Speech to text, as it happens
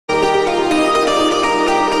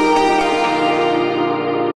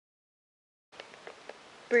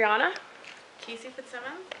Brianna. Casey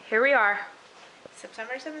Fitzsimmons. Here we are.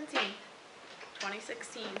 September 17th,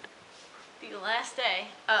 2016. The last day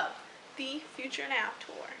of the Future Now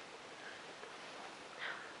tour.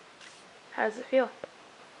 How does it feel?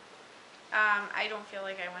 I don't feel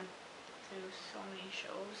like I went to so many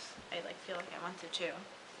shows. I feel like I went to 2.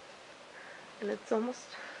 And it's almost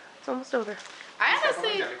over. I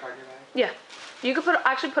honestly. Yeah. You could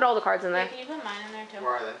actually put all the cards in there. Yeah, can you put mine in there too?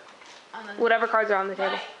 Where are they? Whatever cards are on the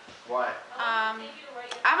table. What? I'm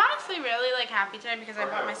honestly really happy today because I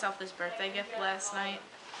bought myself this birthday gift last night.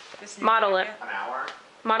 This new Model it. jacket. An hour?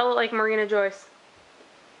 Model it like Marina Joyce.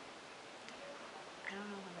 I don't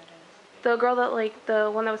know who that is. The girl that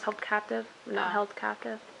the one that was held captive. Not Oh. held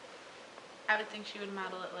captive. I would think she would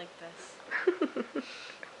model it like this.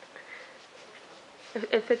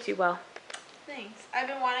 It fits you well. Thanks. I've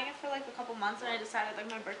been wanting it for a couple months, and I decided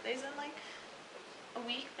my birthday's in a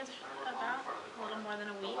week. It's about a little more than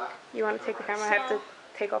a week. You want to take the camera? I have to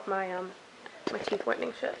take off my teeth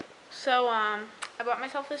whitening shit. So I bought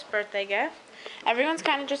myself this birthday gift. Everyone's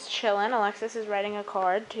kind of just chilling. Alexis is writing a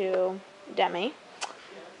card to Demi.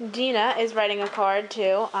 Dina is writing a card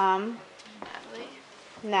to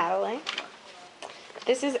Natalie.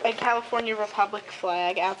 This is a California Republic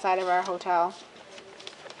flag outside of our hotel.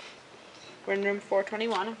 We're in room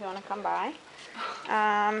 421 if you want to come by.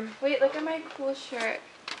 Wait, look at my cool shirt.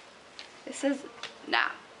 It says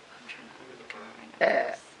nap. I'm trying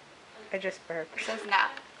to I just burped. It says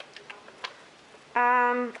nap.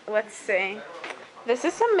 Let's see. This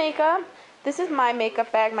is some makeup. This is my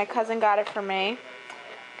makeup bag. My cousin got it for me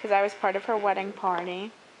because I was part of her wedding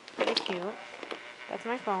party. Pretty cute. That's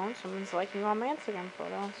my phone. Someone's liking all my Instagram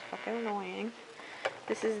photos. Fucking annoying.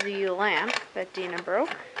 This is the lamp that Dina broke.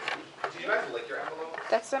 Did you guys lick your envelope?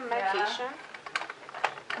 That's some medication.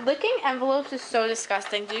 Licking envelopes is so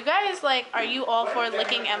disgusting. Do you guys are you all for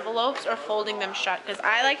licking envelopes or folding them shut? Because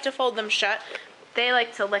I like to fold them shut. They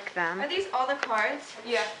like to lick them. Are these all the cards?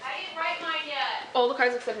 Yeah. I didn't write mine yet. All the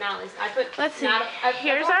cards except Natalie's. Let's see.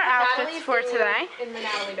 Here's our outfits for today. In the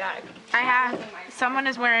Natalie bag. I have, someone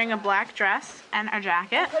is wearing a black dress and a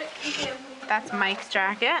jacket. That's Mike's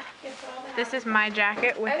jacket. This is my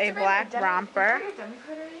jacket with a black romper.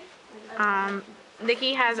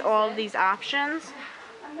 Nikki has all of these options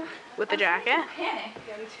with the jacket,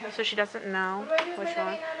 so she doesn't know which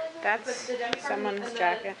one. That's someone's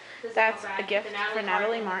jacket. That's a gift for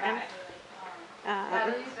Natalie Martin.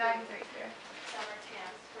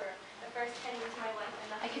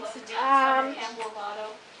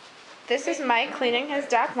 This is Mike cleaning his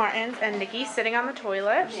Doc Martens, and Nikki sitting on the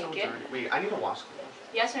toilet. Wait, I need to watch school.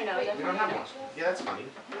 Yes or no? We don't have watch school. Yeah, that's funny.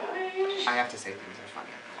 I have to say things are funny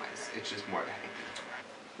otherwise. It's just more of a thing.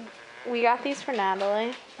 We got these for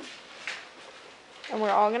Natalie, and we're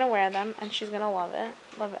all gonna wear them, and she's gonna love it.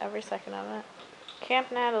 Love every second of it.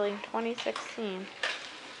 Camp Natalie 2016.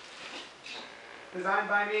 Designed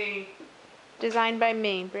by me. Designed by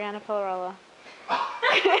me, Brianna Pillarella.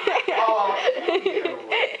 Oh,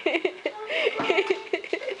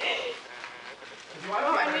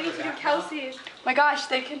 Oh, and we need to do Kelsey's. My gosh,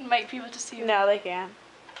 might be able to see you. No, they can't.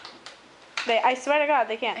 I swear to God,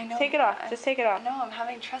 they can't. I know, Take it off. Just take it off. No, I'm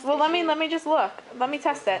having trust Well, issues. let me just look. Let me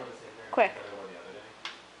test it. Quick.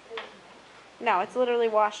 No, it's literally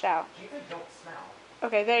washed out.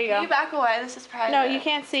 Okay, there you Can go. you back away? This is private. No, you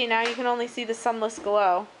can't see now. You can only see the sunless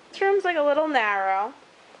glow. This room's a little narrow,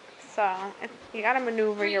 so you gotta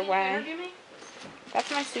maneuver your way. That's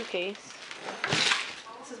my suitcase.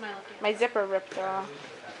 This is my lucky. My zipper ripped off.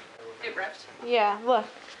 It ripped. Yeah, look.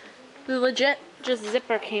 The legit just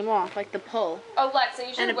zipper came off, the pull. Oh, Lex, so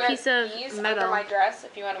you should And a wear piece of these metal. under my dress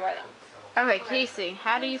if you want to wear them. Okay, Casey,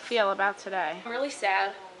 how do you feel about today? I'm really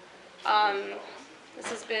sad. This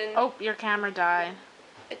has been... Oh, your camera died.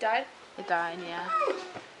 It died? It died, yeah.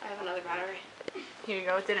 I have another battery. Here you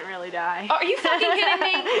go. It didn't really die. Oh, are you fucking kidding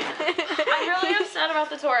me? I'm really upset about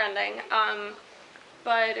the tour ending.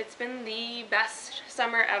 But it's been the best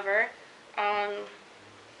summer ever.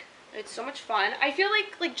 It's so much fun. I feel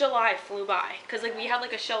like July flew by because we had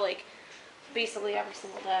a show basically every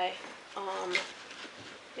single day.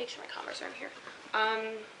 Make sure my Converse are in here.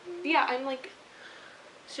 Yeah, I'm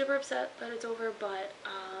super upset that it's over, but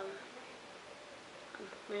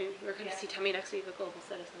we're gonna see Tommy next week, A Global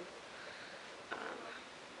Citizen.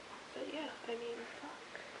 But yeah,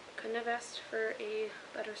 couldn't have asked for a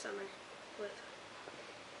better summer with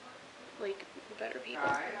better people.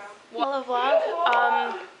 Hello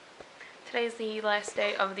vlog. Today's the last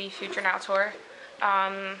day of the Future Now tour.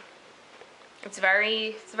 It's a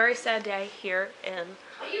very sad day here in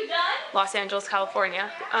Los Angeles,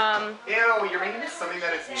 California. Ew, you're making this something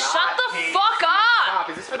that it's not. Shut the Kate. fuck up! Stop.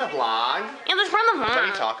 Is this for the vlog? Yeah, this from the Let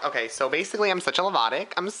me talk. Okay, so basically I'm such a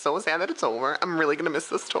Levotic. I'm so sad that it's over. I'm really gonna miss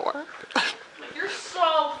this tour. You're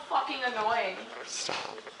so fucking annoying. Stop.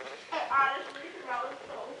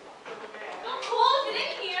 Don't close it in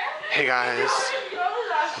here. Hey guys,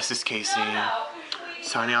 this is Casey.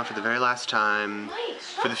 Signing off for the very last time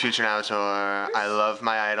for the Future Now tour. I love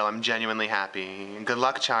my idol. I'm genuinely happy. Good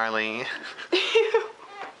luck, Charlie.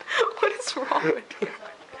 What is wrong with you?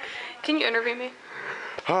 Can you interview me?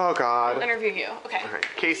 Oh God. I'll interview you. Okay. All right,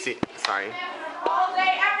 Casey. Sorry. All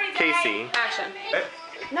day, every day. Casey. Action.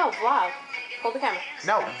 No, vlog. Hold the camera.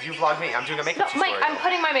 No, you vlog me. I'm doing a makeup tutorial. Mike, I'm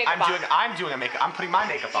putting my makeup on. I'm putting my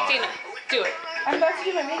makeup on. Dina, do it. I'm about to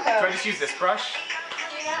do my makeup. Do I just use this brush?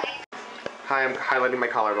 Hi, I'm highlighting my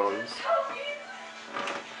collarbones.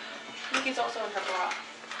 Nikki's also in her bra.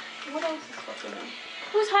 What else is supposed to be?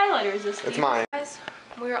 Whose highlighter is this? It's mine. Guys,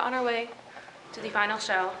 we are on our way to the final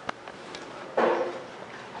show.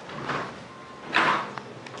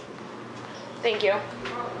 Thank you.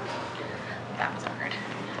 That was awkward.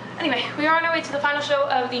 Anyway, we are on our way to the final show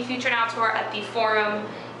of the Future Now tour at the Forum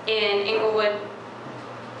in Inglewood,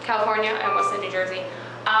 California, and Weston, New Jersey.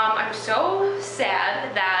 I'm so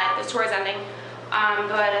sad that this tour is ending,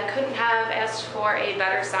 but I couldn't have asked for a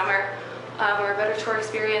better summer or a better tour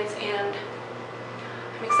experience, and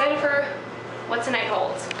I'm excited for what tonight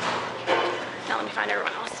holds. Now let me find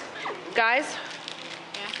everyone else. Guys,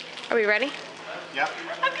 are we ready? Yep.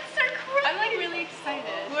 I'm gonna start crying. I'm like really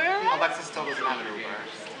excited. Alexis still doesn't have an Uber.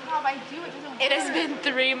 Stop, I do. It doesn't work. It has been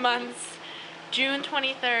 3 months. June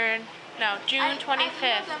 23rd. No, June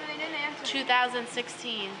 25th,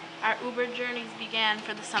 2016. Our Uber journeys began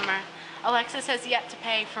for the summer. Alexis has yet to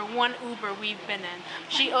pay for one Uber we've been in.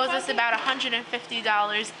 She owes us about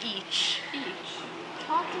 $150 each.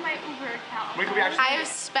 Talk to my Uber account. Wait, could we actually? I have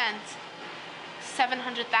spent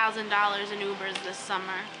 $700,000 in Ubers this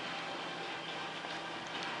summer.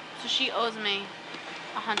 So she owes me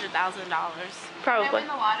 $100,000. If I Probably. win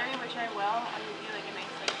the lottery, which I will, I'll give you like a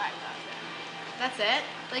nice like 5,000. That's it?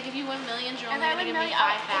 Like if you win millions, you're If only I gonna win give me millions, if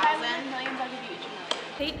I 5,000? win millions, I'll give you each a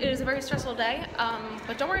million. It is a very stressful day,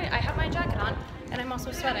 but don't worry, I have my jacket on, and I'm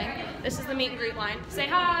also sweating. This is the meet and greet line. Say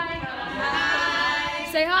hi!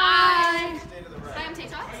 Hi! Say hi! Hi, I'm Tay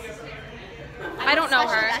Talks. I don't know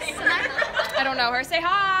her. I don't know her. Say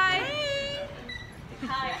hi!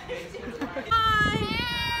 Hi. Hi!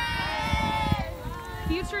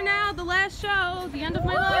 Future Now, the last show, the end of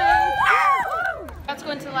my life. Let's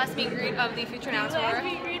go into the last meet and greet of the Future Now tour. Last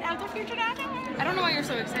meet and greet of the Future Now tour. I don't know why you're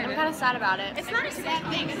so excited. I'm kind of sad about it. It's not a sad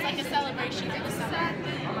thing. It's like a celebration for the summer.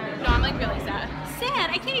 No, I'm like really sad.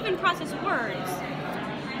 Sad. I can't even process words.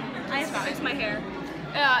 I have to fix my hair.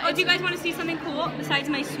 Do you guys want to see something cool besides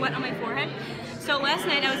my sweat on my forehead? So last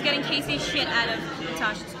night I was getting Casey's shit out of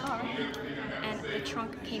Natasha's car, and the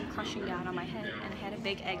trunk came crushing down on my head, and I had a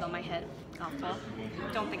big egg on my head. Golf ball.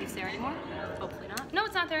 Don't think it's there anymore. Hopefully not. No,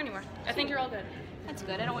 it's not there anymore. I think you're all good. That's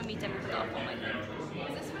good. I don't want to meet them with a golf ball on my head.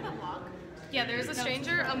 Is this for the vlog? Yeah, there's a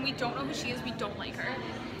stranger, we don't know who she is, we don't like her.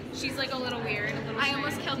 She's like a little weird. I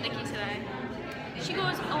almost killed Nikki today. She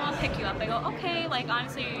goes, oh, I'll pick you up. I go, okay, like,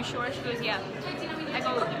 honestly, are you sure? She goes, yeah. I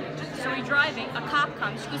go, so we're driving. A cop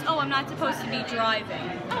comes. She goes, oh, I'm not supposed to be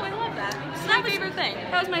driving. Oh, I love that. It's So my favorite thing.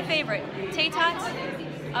 That was my favorite. Tay-tots,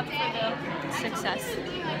 up for the success.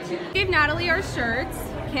 Gave Natalie our shirts.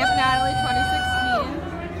 Camp Natalie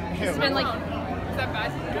 2016. It's been like. Is that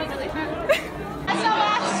bad?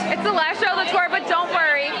 It's the last show of the tour, but don't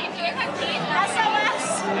worry.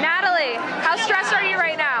 Natalie, how stressed are you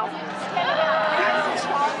right now?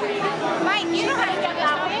 Mike, you know how to get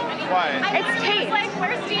that way. What? It's tape. Like,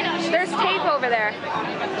 where's Dina? There's tape over there.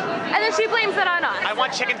 And then she blames it on us. I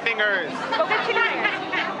want chicken fingers. Go get chicken fingers.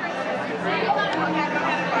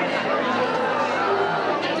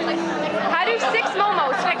 How do 6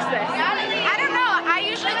 momos fix this? I don't know. I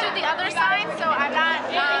usually do the other side, so I'm not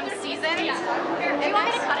seasoned. Do you want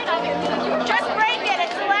me to cut it off? Just break it.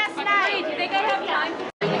 It's the last night. Do you think I have time?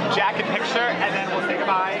 Jacket picture, and then we'll say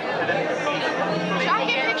goodbye. And then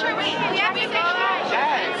Jacket picture. Wait, we have a picture.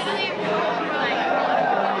 yes.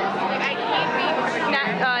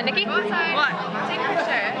 Nikki? What? Take a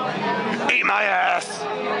picture. Eat my ass.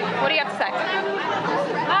 What do you have to say?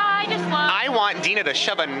 I just love. I want Dina to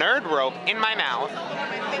shove a nerd rope in my mouth.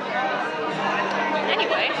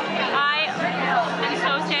 Anyway, I am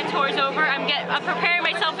so sad tour's over. I'm preparing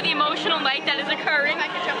myself for the emotional night that is occurring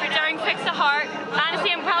during Fix the Heart.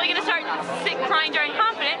 Honestly, I'm probably gonna start crying during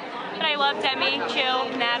Confident, but I I love Demi,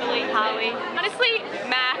 Chill, Natalie, Holly. Honestly,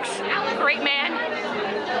 Max, great man.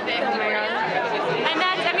 Oh my God. And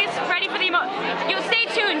that's, I mean, it's ready for the stay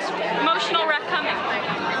tuned. Emotional wreck coming.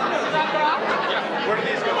 Where do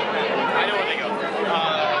these go? I know where they go.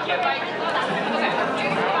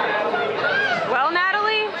 Well,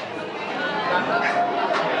 Natalie,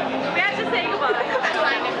 we have to say goodbye.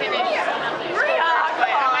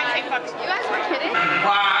 You guys were kidding?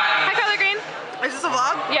 Hi, Color Green. Is this a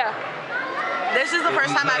vlog? Yeah. This is the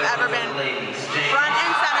first time I've ever been front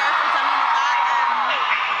and center for something like that,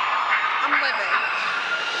 and I'm living.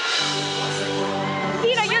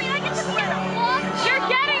 Tina, you're getting it.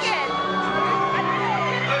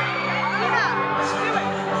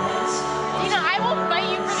 Tina, I will fight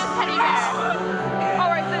you for this teddy bear. All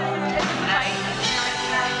right, so this is the fight.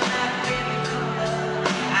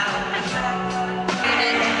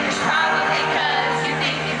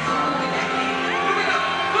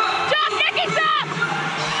 Stop, Nikki, stop!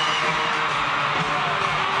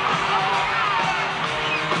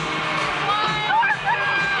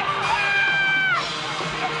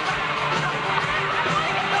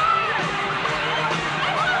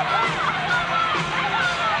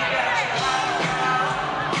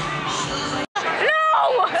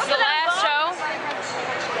 It's the last show.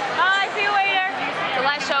 Bye, see you later. The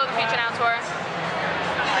last show of the Future Now Tour.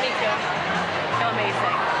 How do you feel? I feel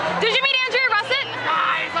amazing. Did you meet Andrea Russett?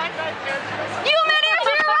 You met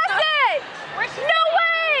Andrea Russett! No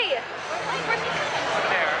way!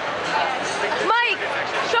 Mike,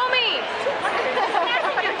 show me.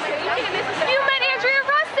 You met Andrea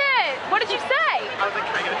Russett. What did you say? I was like,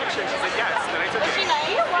 can I get a picture? She said yes. Then I took it. She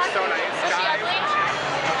nice? So nice. Was she ugly?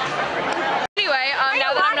 Anyway,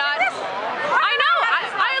 now that I'm not, I know,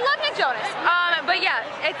 I love Nick Jonas. But yeah,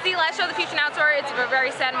 it's the last show of the Future Now Tour. It's a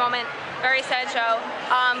very sad moment, very sad show.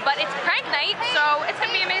 But it's prank night, so it's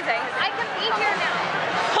gonna be amazing. I can be here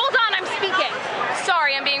now. Hold on, I'm speaking.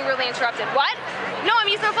 Sorry, I'm being really interrupted. What? No, I'm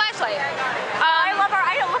using a flashlight. I love our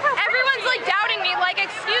idol. Look how everyone's like doubting me. Like,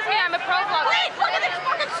 excuse me, I'm a pro vlogger. Look at this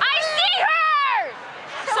fucking I see her.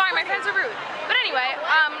 Sorry, my friends are rude. But anyway,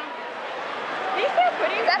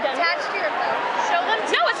 That's attached to your phone. Show them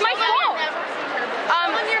to no, it's my phone.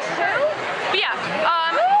 on your shoe? But yeah,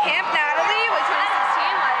 Camp Natalie was 2016,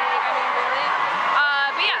 like, I mean, really.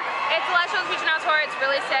 But yeah, it's the last show of the Future Now Tour. It's a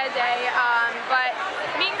really sad day, but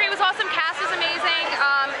meet and greet was awesome. Cast was amazing.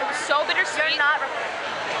 It was so bittersweet.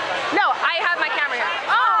 No, I have my camera here.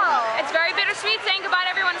 Oh! It's very bittersweet saying goodbye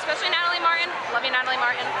to everyone, especially Natalie Martin. Love you, Natalie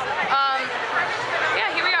Martin.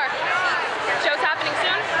 Yeah, here we are. Show's happening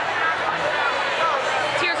soon.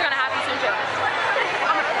 Tears are gonna happen soon too.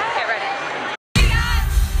 Get ready.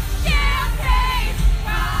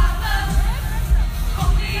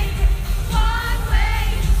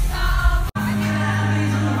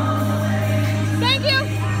 Thank you.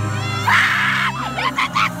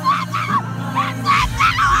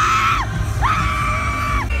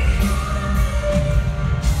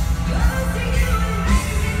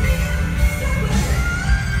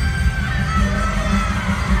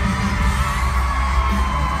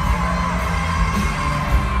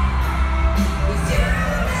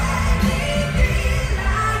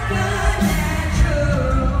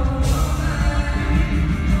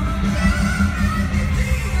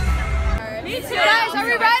 Guys, are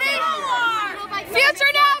we ready?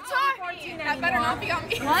 Future Now Tour! That better not be on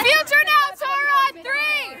me. Future Now Tour on 3!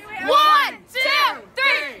 1, 2,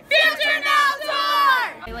 3! Future Now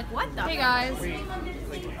Tour! Like, what the? Hey guys.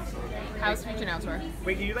 How's Future Now Tour?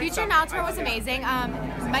 Future Now Tour was amazing.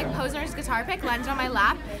 Mike Posner's guitar pick landed on my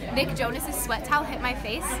lap. Nick Jonas's sweat towel hit my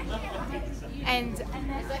face. And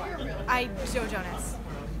Joe Jonas.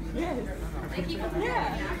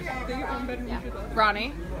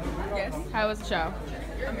 Ronnie, Yes, how was the show?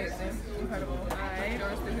 amazing, incredible. I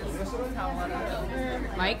endorsed his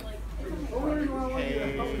talent. Mike?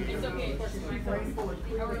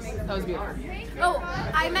 That was beautiful. Oh,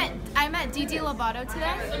 I met Didi Lovato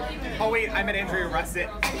today. Oh wait, I met Andrea Russett.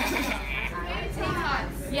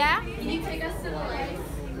 Yeah? Can you take us to the lake?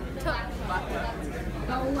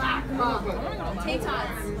 Tay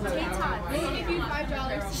Tots. We'll give you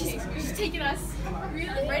 $5. She's taking us.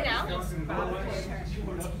 Really? Right now?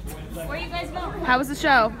 Where you guys going? How was the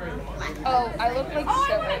show? Oh, I look like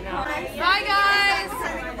shit right now. Bye, guys!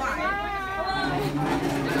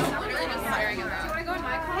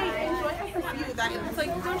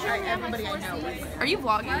 Are you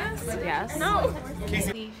vlogging this? Yes. No. The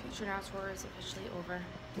Future Now Tour is officially over.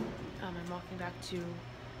 I'm walking back to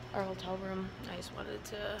our hotel room. I just wanted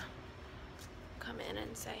to come in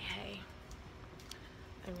and say, hey,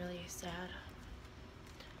 I'm really sad,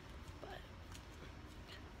 but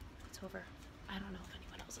it's over. I don't know if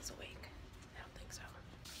anyone else is awake. I don't think so.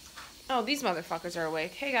 Oh, these motherfuckers are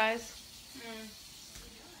awake. Hey, guys.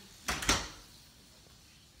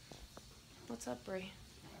 What's up, Brie?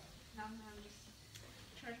 Now I'm gonna just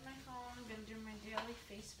charge my phone. I'm gonna do my daily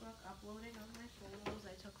Facebook uploading of my photos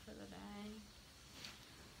I took for the day.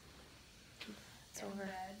 It's over.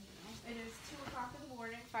 Bed, you know. It is 2 o'clock in the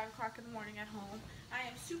morning, 5 o'clock in the morning at home. I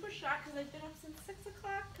am super shocked because I've been up since 6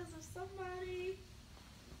 o'clock because of somebody.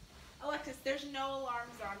 Alexis, there's no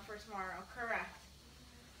alarms on for tomorrow, correct?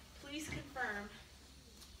 Please confirm.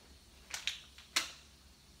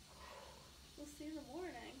 We'll see in the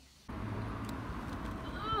morning.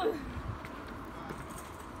 Ugh.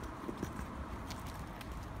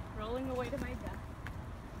 Rolling away to my death.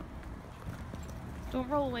 Don't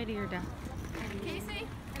roll away to your death. Casey,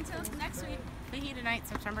 until next week. Fajita night,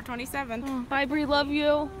 September 27th. Oh, bye, Brie. Love you.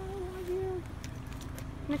 Love you.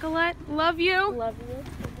 Nicolette, love you. Love you.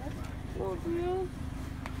 Love you.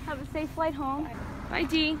 Have a safe flight home. Bye,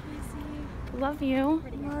 Dee. Love you.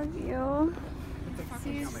 Love you.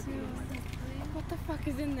 What the fuck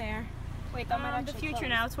is in there? Wait, the future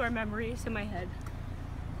now tour memories in my head.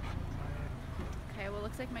 Okay, well,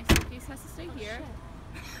 looks like my suitcase has to stay here.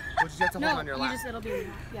 Well, you have to hold on your lap. It'll be in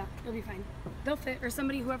there. Yeah, it'll be fine. They'll fit, or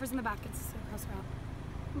somebody, whoever's in the back gets a house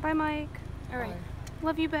route. Bye, Mike. All right.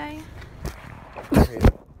 Love you, Bae.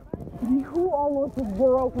 Who almost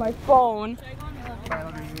broke my phone?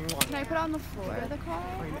 Can I put it on the floor of the car?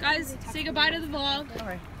 Guys, say goodbye to the vlog.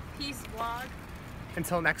 Okay. Peace, vlog.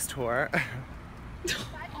 Until next tour.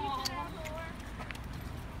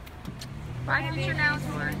 Bye, future now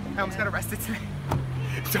tour. I almost got arrested today.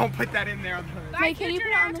 Don't put that in there. Mike, can you put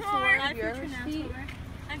it on the floor of your seat?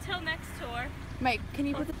 Until next tour. Mike, can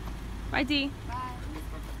you put the... Bye, Dee.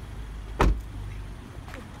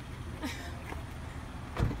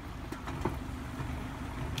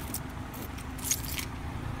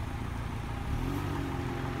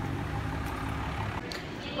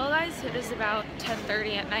 Well, guys, it is about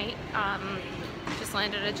 10:30 at night. Just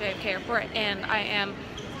landed at JFK Airport, and I am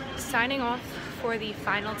signing off for the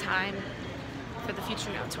final time for the Future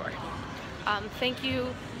Now tour. Thank you,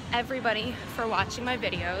 everybody, for watching my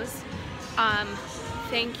videos.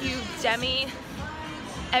 Thank you, Demi,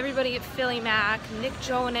 everybody at Philly Mac, Nick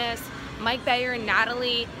Jonas, Mike Bayer,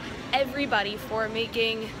 Natalie, everybody for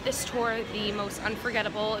making this tour the most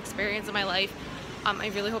unforgettable experience of my life. I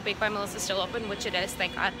really hope Baked by Melissa is still open, which it is,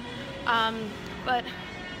 thank God. But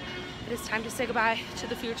it is time to say goodbye to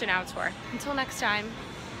the Future Now tour. Until next time,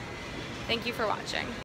 thank you for watching.